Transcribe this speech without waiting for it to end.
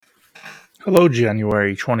Hello,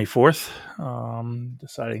 January 24th.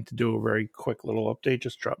 Deciding to do a very quick little update.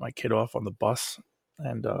 Just dropped my kid off on the bus.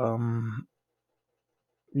 And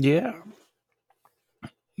yeah,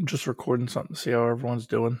 I'm just recording something to see how everyone's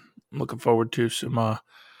doing. I'm looking forward to some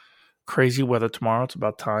crazy weather tomorrow. It's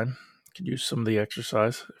about time. Could use some of the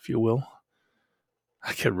exercise, if you will.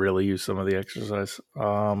 I could really use some of the exercise.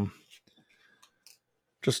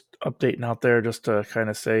 Just updating out there just to kind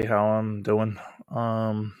of say how I'm doing.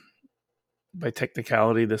 By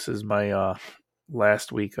technicality, this is my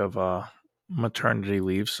last week of maternity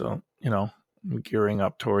leave, so I'm gearing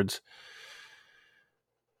up towards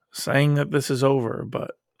saying that this is over,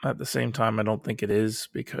 but at the same time I don't think it is,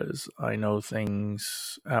 because I know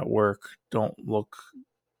things at work don't look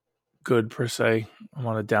good per se. I'm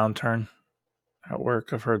on a downturn at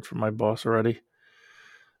work. I've heard from my boss already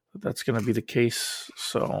that that's going to be the case,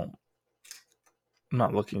 so I'm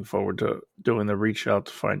not looking forward to doing the reach out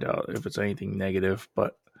to find out if it's anything negative,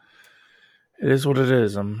 but it is what it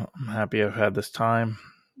is. I'm happy I've had this time.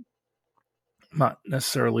 Not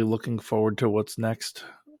necessarily looking forward to what's next,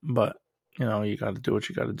 but you got to do what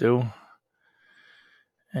you got to do.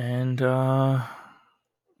 And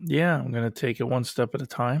yeah, I'm going to take it one step at a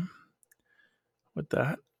time with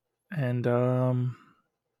that. And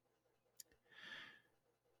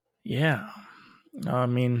yeah, I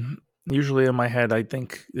mean, usually in my head, I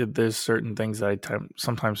think that there's certain things that I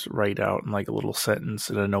sometimes write out in like a little sentence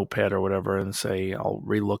in a notepad or whatever and say I'll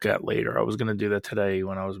relook at later. I was going to do that today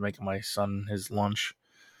when I was making my son his lunch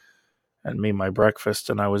and me my breakfast,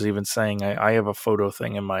 and I was even saying I have a photo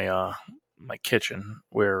thing in my my kitchen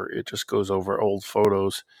where it just goes over old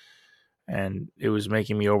photos, and it was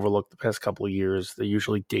making me overlook the past couple of years. They're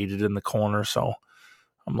usually dated in the corner, so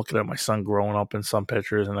I'm looking at my son growing up in some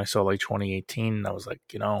pictures, and I saw like 2018, and I was like,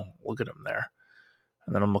 look at him there.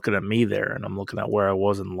 And then I'm looking at me there, and I'm looking at where I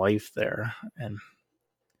was in life there, and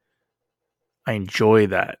I enjoy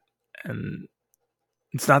that. And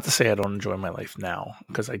it's not to say I don't enjoy my life now,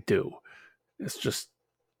 because I do. It's just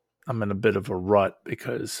I'm in a bit of a rut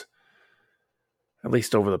because at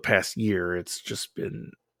least over the past year, it's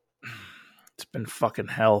been fucking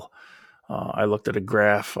hell. I looked at a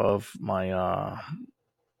graph of my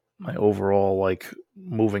overall like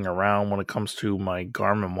moving around when it comes to my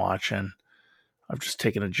Garmin watch, and I've just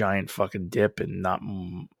taken a giant fucking dip and not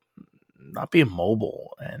being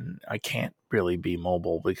mobile, and I can't really be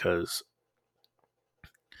mobile because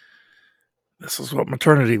this is what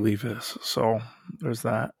maternity leave is. So there's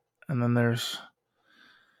that, and then there's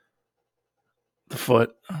the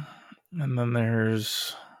foot, and then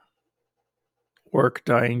there's work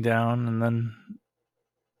dying down, and then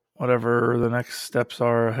whatever the next steps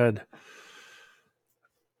are ahead.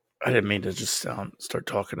 I didn't mean to just start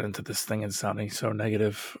talking into this thing and sounding so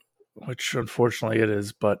negative, which unfortunately it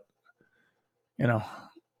is, but I'm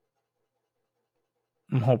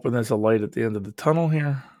hoping there's a light at the end of the tunnel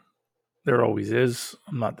here. There always is.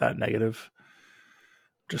 I'm not that negative.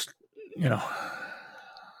 Just,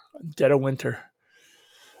 dead of winter.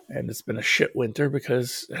 And it's been a shit winter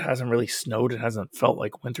because it hasn't really snowed. It hasn't felt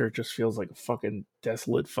like winter. It just feels like a fucking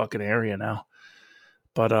desolate fucking area now.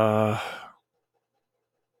 But I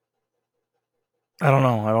don't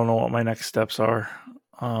know. I don't know what my next steps are.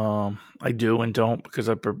 I do and don't, because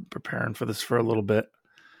I've been preparing for this for a little bit.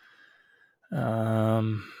 I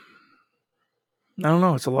don't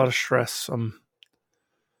know. It's a lot of stress. I'm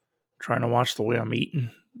trying to watch the way I'm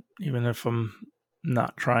eating, even if I'm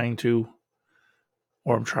not trying to,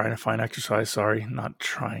 or I'm trying to find exercise. Sorry, not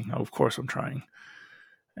trying. Of course I'm trying.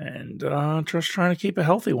 And just trying to keep a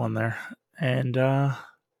healthy one there. And I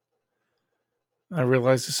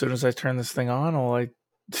realized as soon as I turn this thing on, all I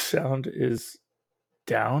sound is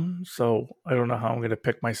down. So I don't know how I'm going to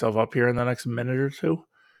pick myself up here in the next minute or two.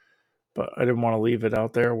 But I didn't want to leave it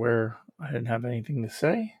out there where I didn't have anything to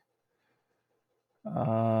say.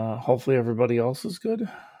 Hopefully everybody else is good.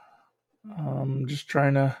 Just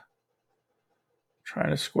trying to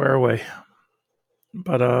square away.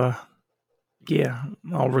 But yeah,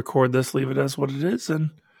 I'll record this, leave it as what it is,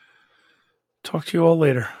 and talk to you all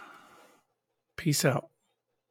later. Peace out.